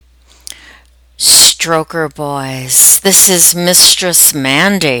Stroker boys. This is Mistress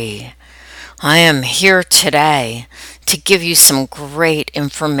Mandy. I am here today to give you some great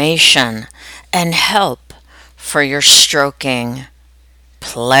information and help for your stroking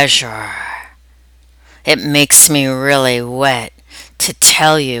pleasure. It makes me really wet to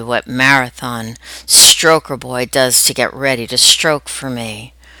tell you what Marathon Stroker Boy does to get ready to stroke for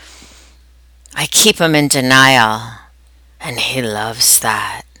me. I keep him in denial, and he loves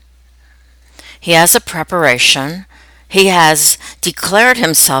that. He has a preparation. He has declared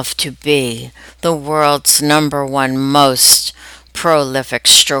himself to be the world's #1 most prolific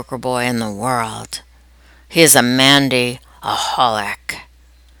stroker boy in the world. He is a Mandy-aholic.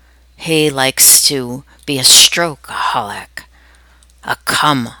 He likes to be a stroke-aholic, a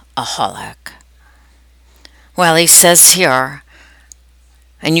cum-aholic. Well, he says here,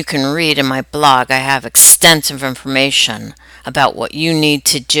 and you can read in my blog, I have extensive information about what you need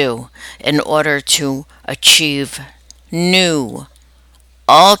to do in order to achieve new,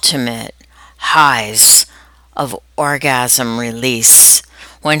 ultimate highs of orgasm release.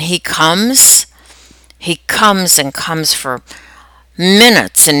 When he comes and comes for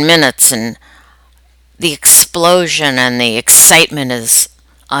minutes and minutes, and the explosion and the excitement is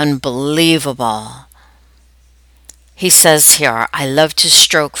unbelievable. He says here, I love to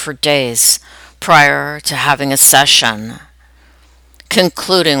stroke for days prior to having a session,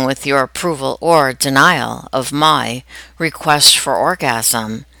 concluding with your approval or denial of my request for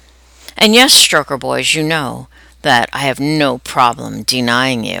orgasm. And yes, stroker boys, you know that I have no problem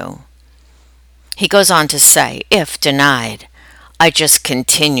denying you. He goes on to say, if denied, I just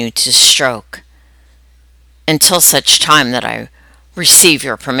continue to stroke until such time that I receive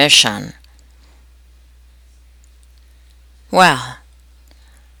your permission. Well,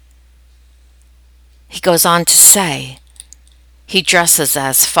 he goes on to say, he dresses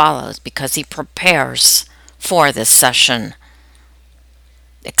as follows because he prepares for this session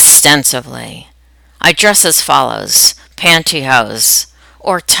extensively. I dress as follows: pantyhose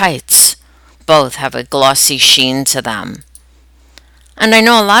or tights. Both have a glossy sheen to them. And I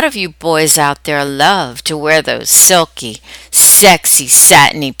know a lot of you boys out there love to wear those silky, sexy,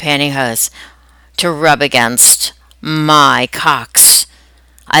 satiny pantyhose to rub against my cocks.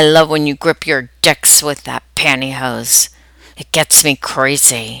 I love when you grip your dicks with that pantyhose. It gets me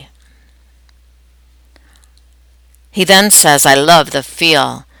crazy. He then says, I love the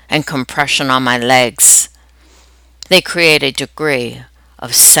feel and compression on my legs. They create a degree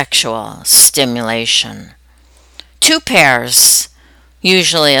of sexual stimulation. 2 pairs,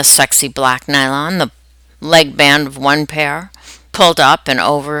 usually a sexy black nylon, the leg band of one pair, pulled up and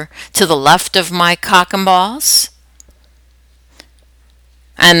over to the left of my cock and balls,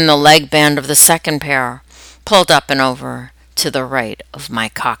 and the leg band of the second pair pulled up and over to the right of my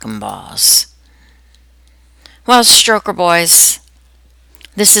cock and balls. Well, stroker boys,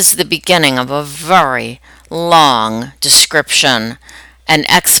 this is the beginning of a very long description and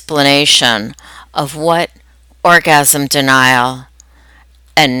explanation of what orgasm denial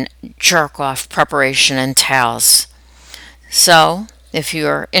and jerk-off preparation entails. So, if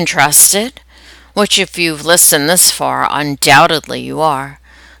you're interested, which if you've listened this far, undoubtedly you are,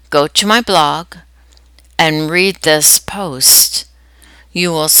 go to my blog and read this post.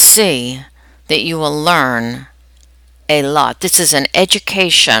 You will see that you will learn a lot. This is an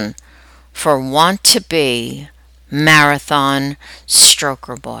education for want-to-be marathon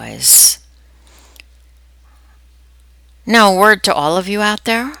stroker boys. Now, a word to all of you out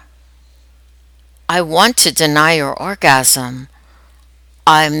there. I want to deny your orgasm.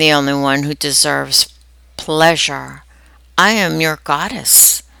 I'm the only one who deserves pleasure. I am your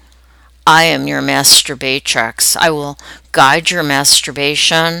goddess. I am your masturbatrix. I will guide your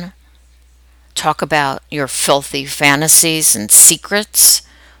masturbation, talk about your filthy fantasies and secrets,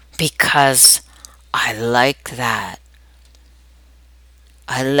 because I like that.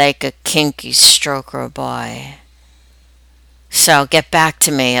 I like a kinky stroker boy. So get back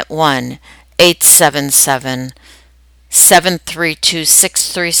to me at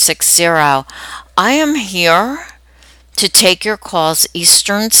 1-877-732-6360. I am here to take your calls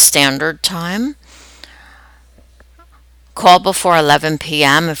Eastern Standard Time. Call before 11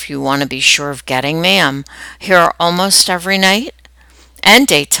 p.m. if you want to be sure of getting me. I'm here almost every night and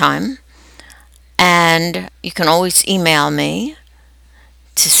daytime. And you can always email me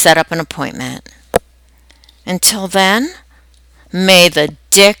to set up an appointment. Until then, may the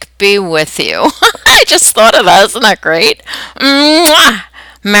dick be with you. I just thought of that. Isn't that great? Mwah!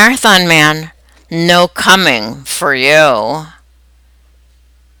 Marathon man, no coming for you.